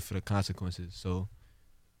be ready for the consequences. So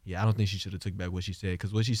yeah, I don't think she should have took back what she said,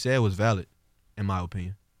 because what she said was valid, in my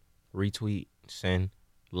opinion. Retweet, send.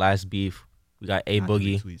 Last beef, we got A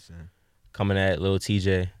Boogie Tweet, son. coming at Lil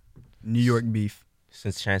TJ. New York beef.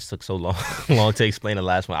 Since Chance took so long to explain the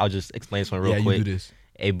last one, I'll just explain this one real quick. You do this.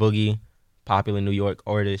 A Boogie, popular New York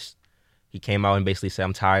artist, he came out and basically said,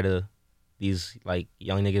 I'm tired of these like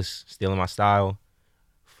young niggas stealing my style.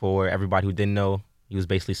 For everybody who didn't know, he was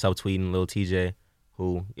basically subtweeting Lil TJ,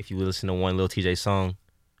 who, if you listen to one Lil TJ song,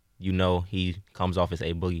 you know he comes off as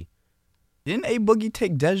A Boogie. Didn't A Boogie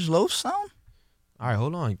take Dej Loaf's sound? All right,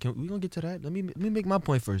 hold on. We gonna get to that. Let me make my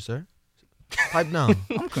point first, sir. Pipe down.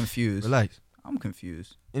 I'm confused. Relax. I'm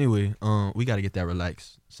confused. Anyway, we gotta get that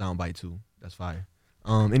relaxed soundbite too. That's fire.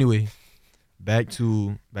 Anyway, back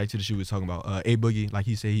to the shit we was talking about. A Boogie, like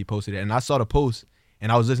he said, he posted it, and I saw the post,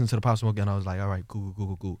 and I was listening to the Pop Smoke, and I was like, all right,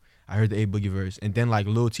 cool. I heard the A Boogie verse, and then like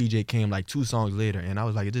Lil TJ came like 2 songs later, and I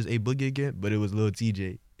was like, is this A Boogie again? But it was Lil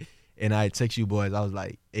TJ, and I text you boys. I was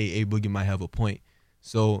like, A Boogie might have a point.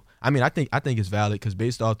 So I mean, I think it's valid, because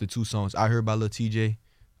based off the 2 songs I heard by Lil TJ,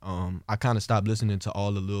 I kind of stopped listening to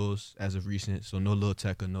all the Lils as of recent. So no Lil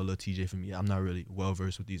Tecca, no Lil TJ for me. I'm not really well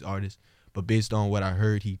versed with these artists, but based on what I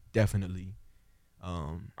heard, he definitely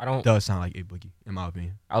does sound like A Boogie, in my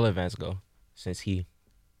opinion. I'll let Vance go, since he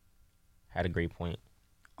had a great point.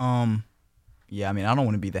 Yeah, I mean, I don't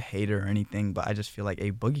want to be the hater or anything, but I just feel like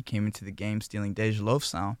A Boogie came into the game stealing Dej Loaf's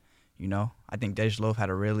sound. You know, I think Dej Loaf had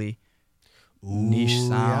a really niche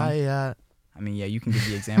sound. Yeah. I mean, yeah, you can give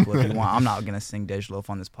the example if you want. I'm not gonna sing Dej Loaf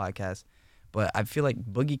on this podcast, but I feel like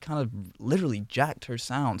Boogie kind of literally jacked her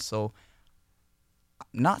sound. So,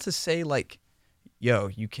 not to say like, yo,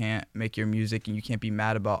 you can't make your music and you can't be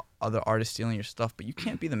mad about other artists stealing your stuff, but you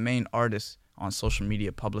can't be the main artist on social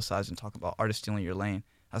media, publicize and talk about artists stealing your lane,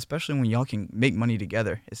 especially when y'all can make money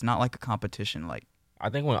together. It's not like a competition. Like, I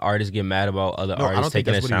think when artists get mad about other I don't artists think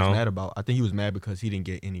taking that's a what he was sound, mad about. I think he was mad because he didn't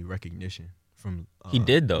get any recognition from. He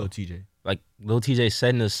did, though. Lil TJ. like Lil TJ said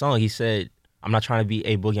in the song, he said, I'm not trying to be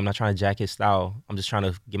A Boogie, I'm not trying to jack his style, I'm just trying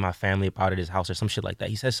to get my family up out of this house or some shit like that.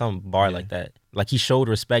 He said some bar like that. Like, he showed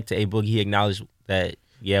respect to A Boogie. He acknowledged that,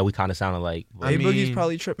 yeah, we kind of sounded like. A Boogie's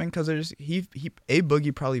probably tripping because A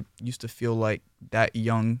Boogie probably used to feel like that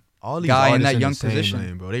young all these guy in artists that young the same position.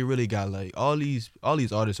 lane, bro. They really got like all these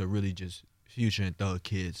artists are really just Future and Thug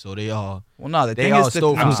kids. So they all The they thing all is,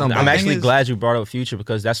 stole from somebody. I'm the actually thing is- glad you brought up Future,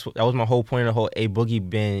 because that was my whole point of the whole A Boogie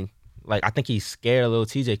being, like, I think he's scared of Lil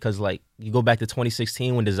TJ, because like you go back to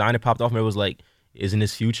 2016 when Designer popped off and it was like, isn't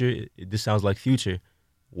this Future? This sounds like Future.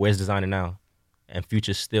 Where's Designer now? And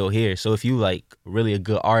Future's still here. So if you like really a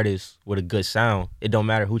good artist with a good sound, it don't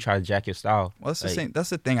matter who tries to jack your style. Well, that's the Like, same. That's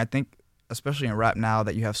the thing. I think, especially in rap now,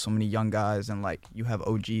 that you have so many young guys and like you have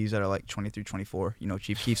OGs that are like 23, 24. You know,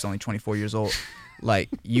 Chief Keef's only 24 years old. Like,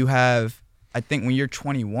 you have, I think when you're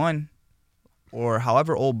 21 or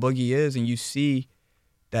however old Boogie is, and you see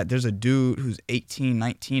that there's a dude who's 18,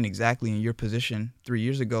 19 exactly in your position 3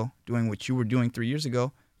 years ago doing what you were doing 3 years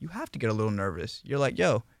ago, you have to get a little nervous. You're like,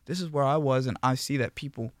 yo, this is where I was, and I see that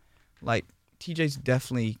people, like, TJ's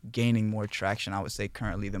definitely gaining more traction, I would say,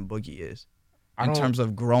 currently than Boogie is. In terms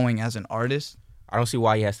of growing as an artist. I don't see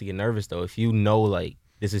why he has to get nervous, though. If you know, like,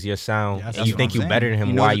 this is your sound, Yeah, and you think you're better than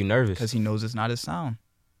him, why are you nervous? Because he knows it's not his sound.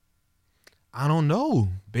 I don't know.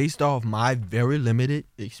 Based off my very limited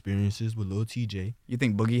experiences with Lil TJ, You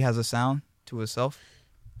think Boogie has a sound to himself?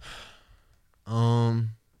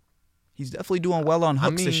 He's definitely doing well on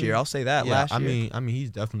hooks this year. I'll say that. yeah, Last year. I mean, he's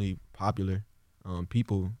definitely popular.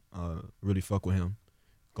 People really fuck with him,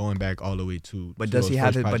 going back all the way to. But to does those he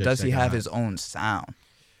have first it? But projects does he that got have hot. his own sound?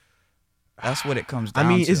 That's what it comes down I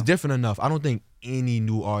mean, to. it's different enough. I don't think any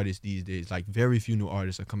new artists these days, like very few new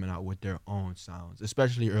artists, are coming out with their own sounds,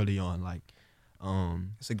 especially early on. Like,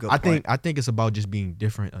 It's a good I point. think it's about just being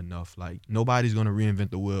different enough. Like, nobody's gonna reinvent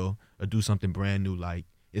the wheel or do something brand new. Like,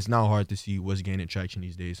 it's not hard to see what's gaining traction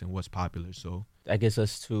these days and what's popular. So That gets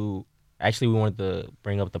us to, actually, we wanted to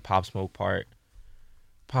bring up the Pop Smoke part.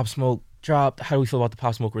 Pop Smoke dropped. How do we feel about the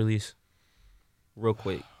Pop Smoke release? Real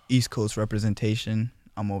quick. East Coast representation.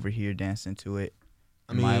 I'm over here dancing to it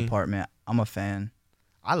in my apartment. I'm a fan.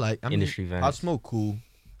 I Industry mean, vans. Pop Smoke cool.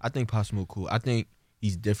 I think Pop Smoke cool. I think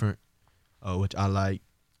he's different, which I like.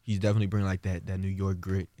 He's definitely bringing like that New York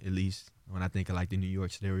grit, at least. when I think of like the New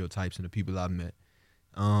York stereotypes and the people I've met.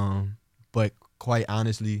 But quite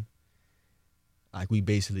honestly, like we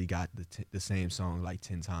basically got the same song like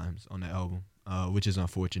 10 times on the album, which is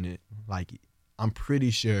unfortunate. Like I'm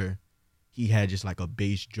pretty sure he had just like a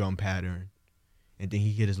bass drum pattern, and then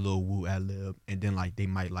he hit his little woo ad lib, and then like they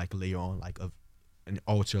might like layer on like an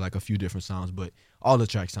alter like a few different sounds, but all the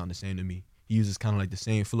tracks sound the same to me. He uses kind of like the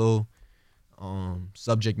same flow,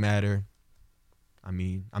 subject matter. I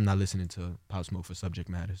mean, I'm not listening to Pop Smoke for subject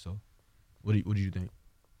matter, so what do you think?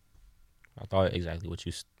 I thought exactly what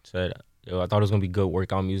you said. I thought it was gonna be good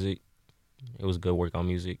workout music. It was good workout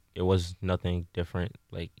music. It was nothing different.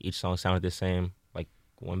 Like each song sounded the same, like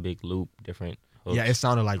one big loop, different hooks. Yeah, it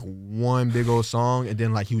sounded like one big old song, and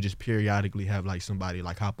then like he would just periodically have like somebody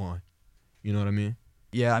like hop on. You know what I mean?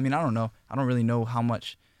 Yeah, I mean, I don't know. I don't really know how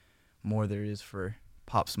much more there is for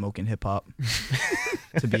Pop Smoke and hip hop.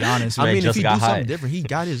 To be honest, I mean, if just he do got something hot. different, he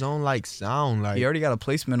got his own like sound. Like he already got a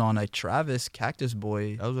placement on a Travis Cactus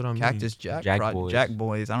Boy. That was what I mean. Cactus Jack Boys. Jack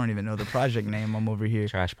Boys. I don't even know the project name. I'm over here.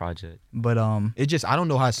 Trash project. But it just, I don't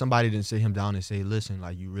know how somebody didn't sit him down and say, listen,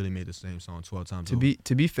 like you really made the same song 12 times.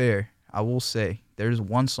 to be fair, I will say there's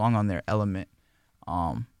one song on there, Element,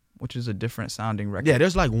 which is a different sounding record. Yeah,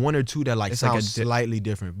 there's like one or two that like It's like sound a slightly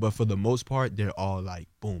different, but for the most part, they're all like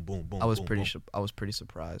boom, boom, boom. I was boom, pretty boom. I was pretty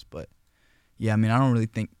surprised, but yeah, I mean, I don't really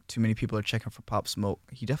think too many people are checking for Pop Smoke.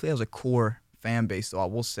 He definitely has a core fan base, though, I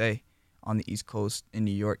will say, on the East Coast in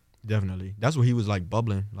New York. Definitely. That's where he was like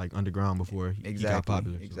bubbling, like underground before he got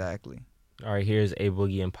popular. So. Exactly. All right, here's A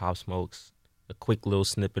Boogie and Pop Smoke's a quick little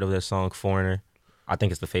snippet of their song "Foreigner." I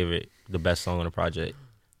think it's the best song on the project.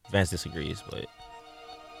 Vance disagrees, but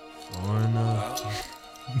Foreigner.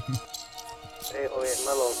 Hey, oh yeah,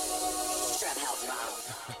 Mellow.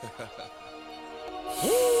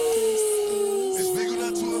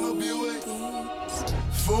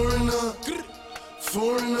 Foreigner,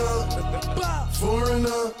 foreigner,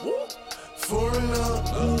 foreigner, foreigner,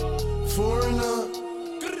 foreigner,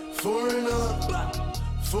 foreigner,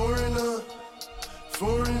 foreigner,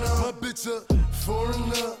 foreigner. My bitch a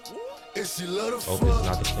foreigner, and she love to hope it's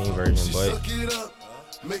not the clean version. But suck it up,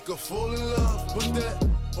 make her fall in love. Put that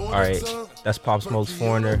on all right, that's Pop Smoke's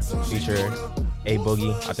 "Foreigner" feature A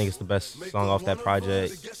Boogie. I think it's the best song off that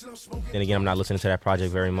project. Then again, I'm not listening to that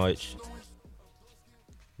project very much.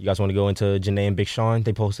 You guys want to go into Janae and Big Sean?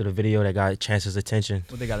 They posted a video that got Chance's attention.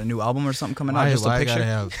 Well, they got a new album or something coming out? Why, Just a why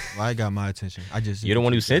picture? why it got my attention? I just You're the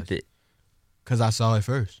one who sent it. Cause I saw it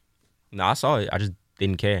first. No, I saw it. I just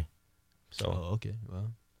didn't care. So Oh, okay.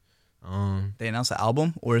 Well, They announced the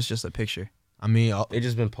album, or it's just a picture? I mean, they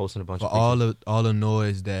just been posting a bunch for of pictures. all the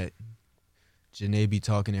noise that Janae be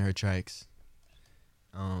talking in her tracks,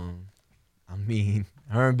 I mean,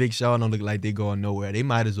 her and Big Sean don't look like they going nowhere. They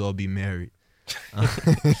might as well be married.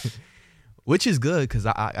 Which is good, because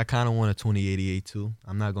I kind of want a 2088 too.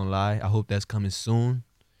 I'm not going to lie. I hope that's coming soon.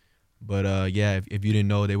 But yeah, if you didn't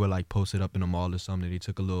know, they were like posted up in the mall or something. They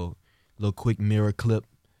took a little quick mirror clip.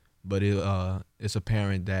 But it's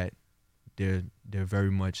apparent that they're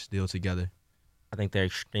very much still together. I think they're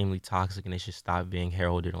extremely toxic and they should stop being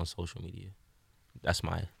heralded on social media. That's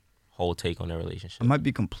my whole take on their relationship. I might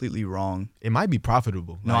be completely wrong. It might be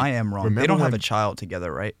profitable. No, Like, I am wrong. remember They don't have when- a child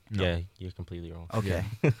together, right? No. Yeah, you're completely wrong. Okay.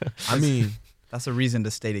 I mean, That's a reason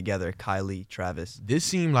to stay together, Kylie, Travis. this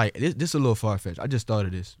seemed like this a little far fetched. I just thought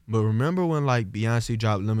of this, but remember when like Beyonce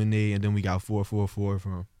dropped Lemonade and then we got 444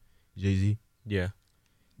 from Jay-Z? Yeah.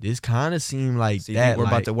 This kind of seemed like So you that.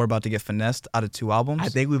 think like, we're about to get finessed out of 2 albums? I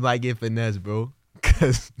think we might get finesse, bro,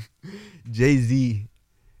 because Jay-Z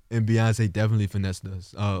and Beyonce definitely finessed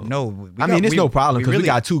us. no. I mean, it's no problem because we really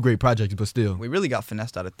got 2 great projects, but still we really got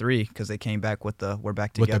finessed out of 3 because they came back with the "We're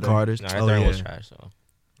Back with Together." the Carters. No, that Oh, third yeah. was trash. So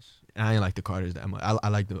I ain't like the Carters that much. I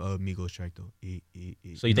like the Migos track though.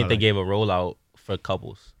 So you think they gave a rollout for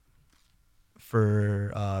couples?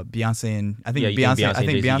 for Beyonce and I think Yeah, you think Beyonce. I Beyonce and think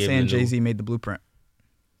Jay-Z Beyonce gave and the new- Jay-Z made the blueprint.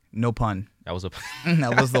 No pun. That was a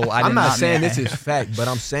That was the. I'm not saying this is fact, but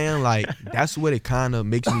I'm saying like that's what it kind of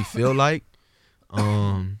makes me feel like.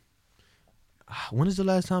 When is the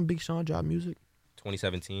last time Big Sean dropped music?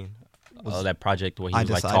 2017. That project where he I was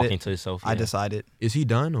like decided- talking to himself. I yeah. decided. Is he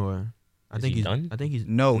done or? I Is think he he's done? I think he's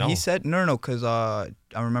No, No. he said no, because I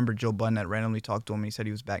remember Joe Budden that randomly talked to him and he said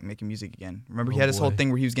he was back making music again. Remember he Oh, had this whole boy. thing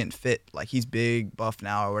where he was getting fit, like he's big, buff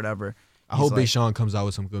now or whatever. I He's hope Big like- Sean comes out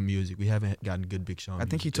with some good music. We haven't gotten good Big Sean. I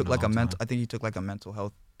think he music took in like a long mental. time. I think he took like a mental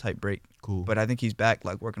health type break. Cool. But I think he's back,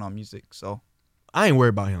 like working on music. So I ain't worried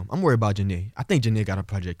about him. I'm worried about Janae. I think Janae got a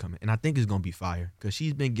project coming, and I think it's gonna be fire because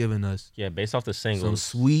she's been giving us Yeah, based off the some singles.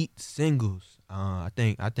 sweet singles. I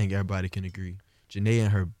think everybody can agree. Janae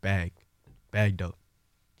and her bagged up.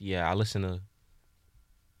 Yeah, I listen to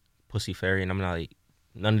Pussy Fairy, and I'm not like,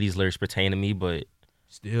 none of these lyrics pertain to me, but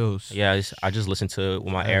Still. yeah, I just listen to it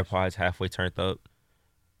with my Facts. AirPods halfway turned up.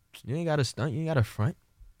 You ain't got to stunt. You ain't got to front.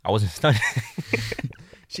 I wasn't stunned.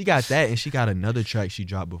 She got that, and she got another track she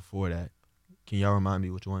dropped before that. Can y'all remind me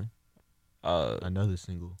which one? Another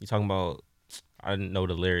single. You talking about? I didn't know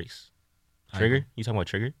the lyrics. Trigger? You talking about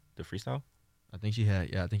Trigger? The freestyle? I think she had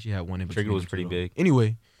one in between. Trigger was them pretty two, though. big.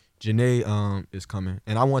 Anyway, Janae is coming,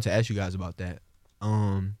 and I want to ask you guys about that.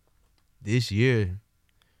 This year,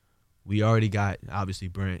 we already got obviously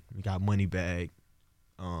Brent, we got Moneybag,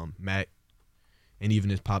 Mac, and even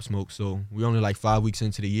this Pop Smoke. So we're only like 5 weeks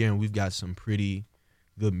into the year, and we've got some pretty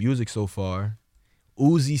good music so far.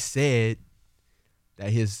 Uzi said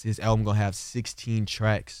that his album gonna have 16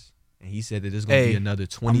 tracks, and he said that there's gonna be another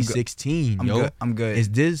 2016. I'm good. Is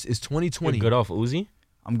 2020? You're good off Uzi?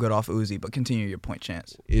 I'm good off Uzi, but continue your point,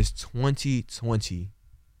 Chance. Is 2020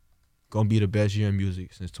 gonna be the best year in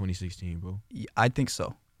music since 2016, bro? Yeah, I think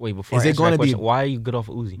so. Wait, before Is I it answer gonna that be- question, why are you good off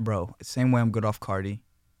Uzi? Bro, same way I'm good off Cardi.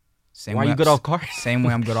 Same Why way you good off Cardi? Same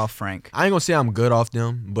way I'm good off Frank. I ain't gonna say I'm good off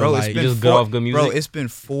them, but Bro, like, it's been just good off good music? Bro, it's been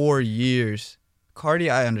 4 years. Cardi,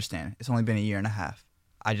 I understand. It's only been a year and a half.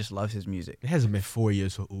 I just love his music. it hasn't been 4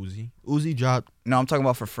 years for Uzi. Uzi dropped. No, I'm talking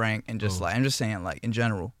about for Frank and just Oh. like I'm just saying like in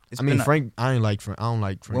general. I mean, Frank. I don't like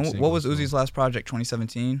Frank. What was Uzi's last project?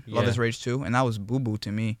 2017. Love Yeah. Is Rage 2, and that was Boo Boo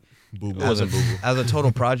to me. Boo Boo? It wasn't Boo Boo. As a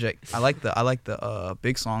total project, I like the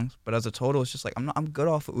big songs, but as a total, it's just like I'm good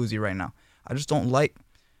off of Uzi right now. I just don't like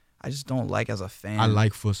as a fan. I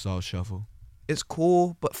like Futsal Shuffle. It's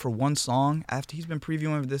cool, but for one song, after he's been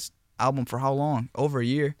previewing this album for how long? Over a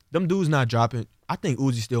year. Them dudes not dropping. I think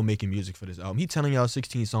Uzi's still making music for this album. He telling y'all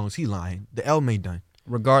 16 songs. He lying. The album ain't done.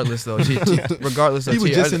 Regardless, though, regardless, He of was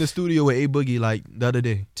to, just your, in the studio with A Boogie like the other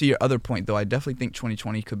day. to your other point, though, I definitely think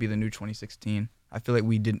 2020 could be the new 2016. I feel like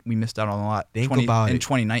we missed out on a lot. Think about in it.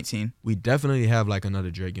 2019. We definitely have like another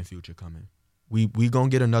Drake and Future coming. We gonna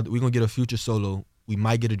get a Future solo. We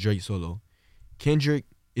might get a Drake solo. Kendrick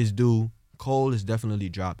is due. Cole is definitely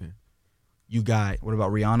dropping. You got What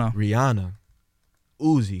about Rihanna? Rihanna,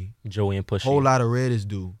 Uzi, Joey and Pusha. whole lot of Red is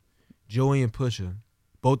due. Joey and Pusha,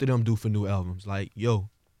 both of them due for new albums. Like, yo,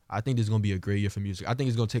 I think this is gonna be a great year for music. I think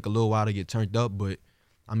it's gonna take a little while to get turned up, but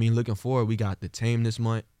I mean, looking forward, we got The Tame this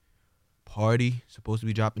month. Party supposed to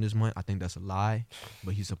be dropping this month. I think that's a lie,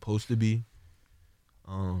 but he's supposed to be.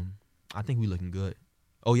 I think we looking good.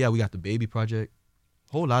 Oh yeah, we got the Baby project.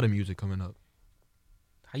 Whole lot of music coming up.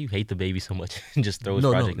 How you hate the baby so much? Just throw his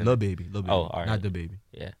No, project in. Lil Baby, Lil Baby. Oh, all right. Not the Baby.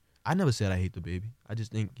 Yeah. I never said I hate the Baby. I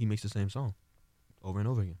just think he makes the same song over and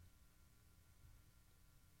over again.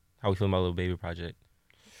 How we feel about Lil Baby project?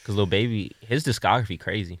 Because Lil Baby, his discography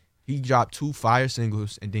crazy. He dropped 2 fire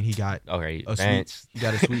singles and then he got Okay, a Vance. he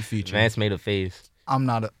got a sweet feature. Vance made a face. I'm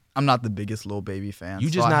not the biggest Lil Baby fan. You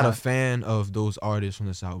so just I not a have- fan of those artists from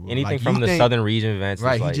the South. Bro. Anything Like, from you the think- southern region, Vance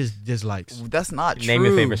Right, is like, he just dislikes. That's not true. name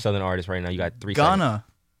your favorite southern artist right now. You got 3 seconds. Gunna.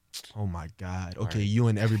 Oh my God. Okay, Right. you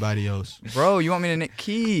and everybody else. Bro, you want me to Nick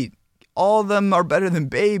Keith? All of them are better than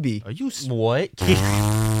Baby. Are you What? play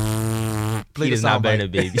He the is not better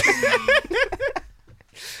soundbite. than Baby.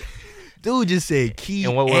 Dude just said Key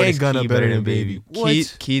In what world and is Gunna Key better than Baby.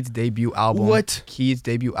 What? Keith's debut album. What? Keith's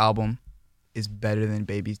debut album is better than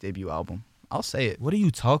Baby's debut album. I'll say it. What are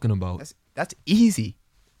you talking about? That's easy.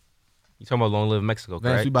 You talking about Long Live Mexico,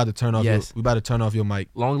 Vance, correct? we about to turn off Yes. we about to turn off your mic.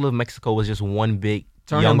 Long Live Mexico was just one big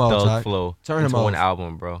Turn Young him off, Thug Ty. flow Turn into him one off.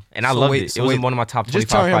 album, bro. And I So loved wait, it. so It was wait. one of my top Just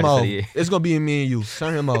 25 turn him projects of off. the year. It's gonna be me and you.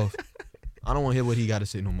 Turn him off. I don't want to hear what he got to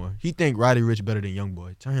say no more. He think Roddy Ricch better than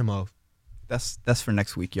Youngboy. Turn him off. That's for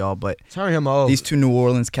next week, y'all. But Turn him off. these two New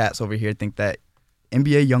Orleans cats over here think that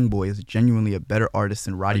NBA Youngboy is genuinely a better artist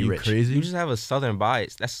than Are Roddy you Ricch. crazy? You just have a southern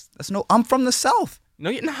bias. That's I'm from the South. no,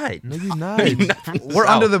 you're not. No, you're not. You're not from the We're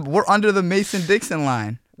South. under the Mason Dixon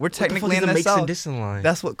line. We're What the fuck technically is in the Mason South. Dixon line.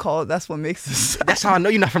 That's what makes the South. That's how I know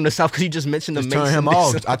you're not from the South, because you just mentioned the Just Mason turn him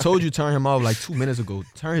Dixon off. I told you turn him off like 2 minutes ago.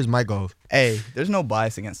 Turn his mic off. Hey, there's no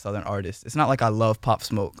bias against Southern artists. It's not like I love Pop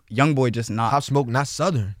Smoke. Youngboy just not. Pop Smoke, not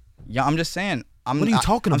Southern. Yeah, I'm just saying. What are you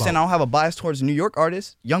talking I'm about? saying I don't have a bias towards New York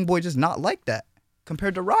artists. Youngboy just not like that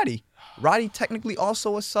compared to Roddy. Roddy technically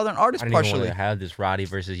also a Southern artist I didn't even partially. want to have this Roddy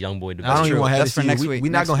versus Youngboy debate. I don't true. even want to have That's this. for next We week.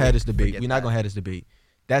 not Next gonna have week. this debate. Forget We're not that. gonna have this debate.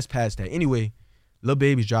 That's past that. Anyway, Lil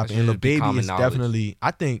Baby's dropping, and should Lil be Baby common is knowledge. definitely.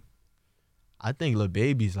 I think Lil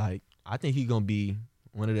Baby's like. I think he gonna be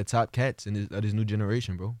one of the top cats in this new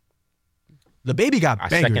generation, bro. Lil Baby got I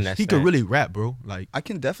second bangers. that He could stat. really rap, bro. Like I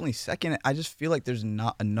can definitely second it. I just feel like there's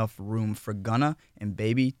not enough room for Gunna and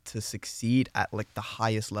Baby to succeed at like the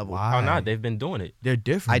highest level. Why? How not? They've been doing it. they're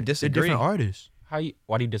different. I They're disagree. different artists.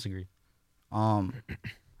 Why do you disagree? I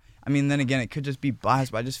I mean, then again, it could just be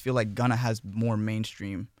biased, but I just feel like Gunna has more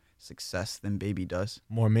mainstream success than Baby does.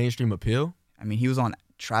 More mainstream appeal? I mean, he was on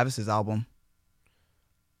Travis's album.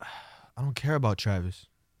 I don't care about Travis.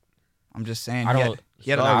 I'm just saying. I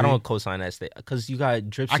I don't co-sign that state because you got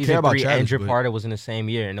Drip I care Season about 3 Travis, and Drip but- Harder was in the same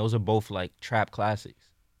year, and those are both like trap classics.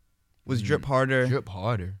 Was Drip Harder? Drip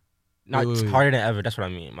harder. Not Wait. harder than ever. That's what I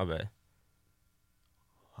mean. My bad.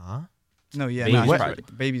 Huh? No, yeah, Baby's no,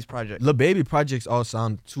 project. Baby's project. Lil Baby projects all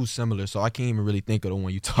sound too similar, so I can't even really think of the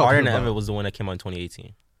one you talking Harder than about. ever was the one that came out in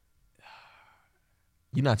 2018.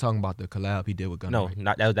 You're not talking about the collab he did with Gunna. No, right?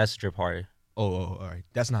 not that's Drip Harder. Oh, all right.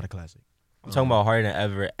 That's not a classic. I'm talking about Harder Than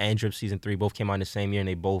Ever and Drip Season 3 both came out in the same year and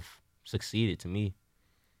they both succeeded to me.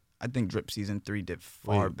 I think Drip Season 3 did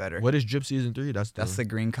far Wait, better. What is Drip Season 3? That's the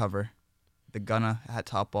green cover. The Gunna had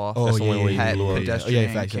top off. Oh, That's the yeah, one where he had blew up.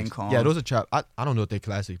 Pedestrian, facts, King facts. Kong. Yeah, those are trap. I don't know if they're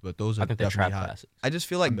classics, but those are I think they're definitely trap hot. classics. I just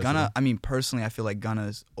feel like I mess with Gunna, them. I mean, personally, I feel like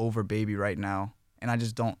Gunna's over Baby right now. And I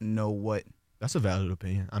just don't know what, That's a valid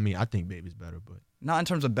opinion. I mean, I think Baby's better, but not in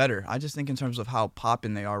terms of better. I just think in terms of how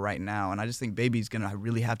poppin' they are right now. And I just think Baby's going to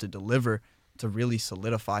really have to deliver to really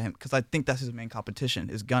solidify him. Because I think that's his main competition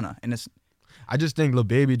is Gunna. And it's I just think Lil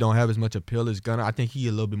Baby don't have as much appeal as Gunna. I think he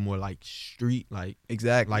a little bit more like street, like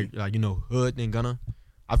exactly. like you know, hood than Gunna.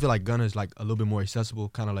 I feel like Gunna's like a little bit more accessible,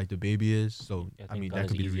 kind of like the Baby is. So I mean, that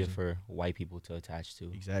Gunna's could be the easier reason. for white people to attach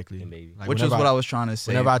to. Exactly. Than Baby. Like, Which is whenever what I was trying to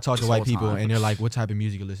say. Whenever I talk to this white whole people time. and they're like, "What type of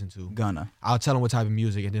music you listen to?" Gunna. I'll tell them what type of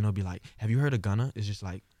music, and then they'll be like, "Have you heard of Gunna?" It's just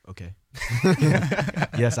like, okay,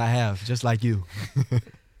 yes, I have, just like you.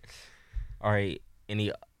 All right.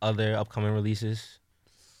 Any other upcoming releases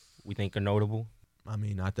we think are notable? I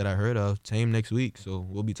mean, not that I heard of. Tame next week, so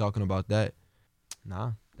we'll be talking about that.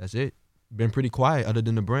 Nah, that's it. Been pretty quiet other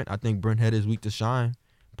than the Brent. I think Brent had his week to shine.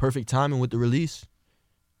 Perfect timing with the release.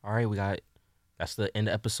 All right, that's the end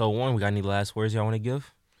of episode 1. We got any last words y'all want to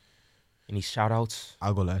give? Any shout outs?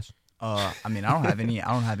 I'll go last. I mean, I don't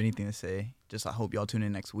have anything to say. Just I hope y'all tune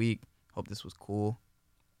in next week. Hope this was cool.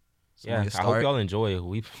 So we Yeah, can I hope start y'all enjoy it.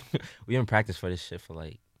 We been practice for this shit for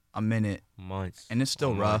like a minute, months. and it's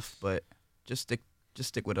still Months. rough, but just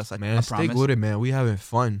stick with us. I Man, promise. stick with it, man. We having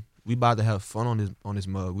fun. We about to have fun on this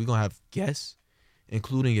mug. We gonna have guests,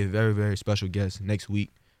 including a very, very special guest next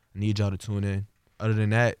week. I need y'all to tune in. Other than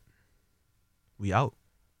that, we out.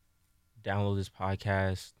 Download this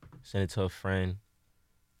podcast, send it to a friend,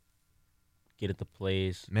 get it to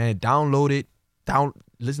plays. Man, download it.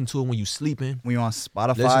 Listen to it when you sleeping. When you're on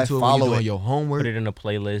Spotify, Listen to it when you follow doing it. your homework. Put it in a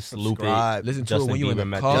playlist, loop it. Subscribe. Listen to Justin it when you in Bieber the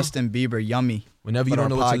method. car. Justin Bieber, yummy. Whenever you Put don't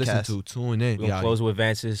know our what to listen podcast. to, tune in. We're gonna close with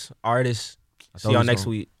Vance's artists. I See thought y'all it was next on.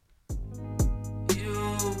 week.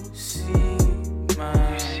 You see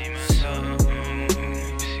my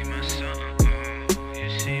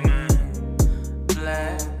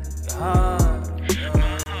black heart.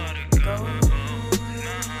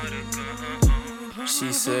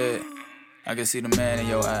 She said, I can see the man in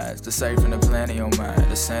your eyes, the safe in the plan in your mind,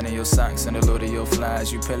 the sand in your socks and the load of your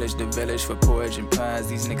flies. You pillage the village for porridge and pies.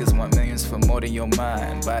 These niggas want millions for more than your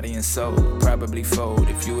mind, body and soul. Probably fold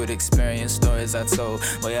if you would experience stories I told.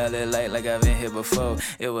 Way I live light like I've been here before.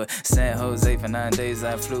 It was San Jose for 9 days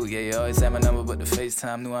I flew. Yeah, you always had my number, but the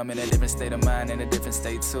FaceTime knew I'm in a different state of mind, in a different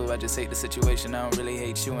state too. I just hate the situation. I don't really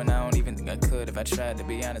hate you, and I don't even think I could if I tried to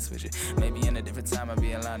be honest with you. Maybe in a different time I'd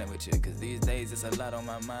be in line with you, cause these days it's a lot on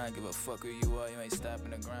my mind. Give a fuck who you are, you ain't stopping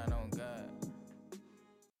the grind on God.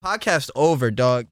 Podcast over, dog.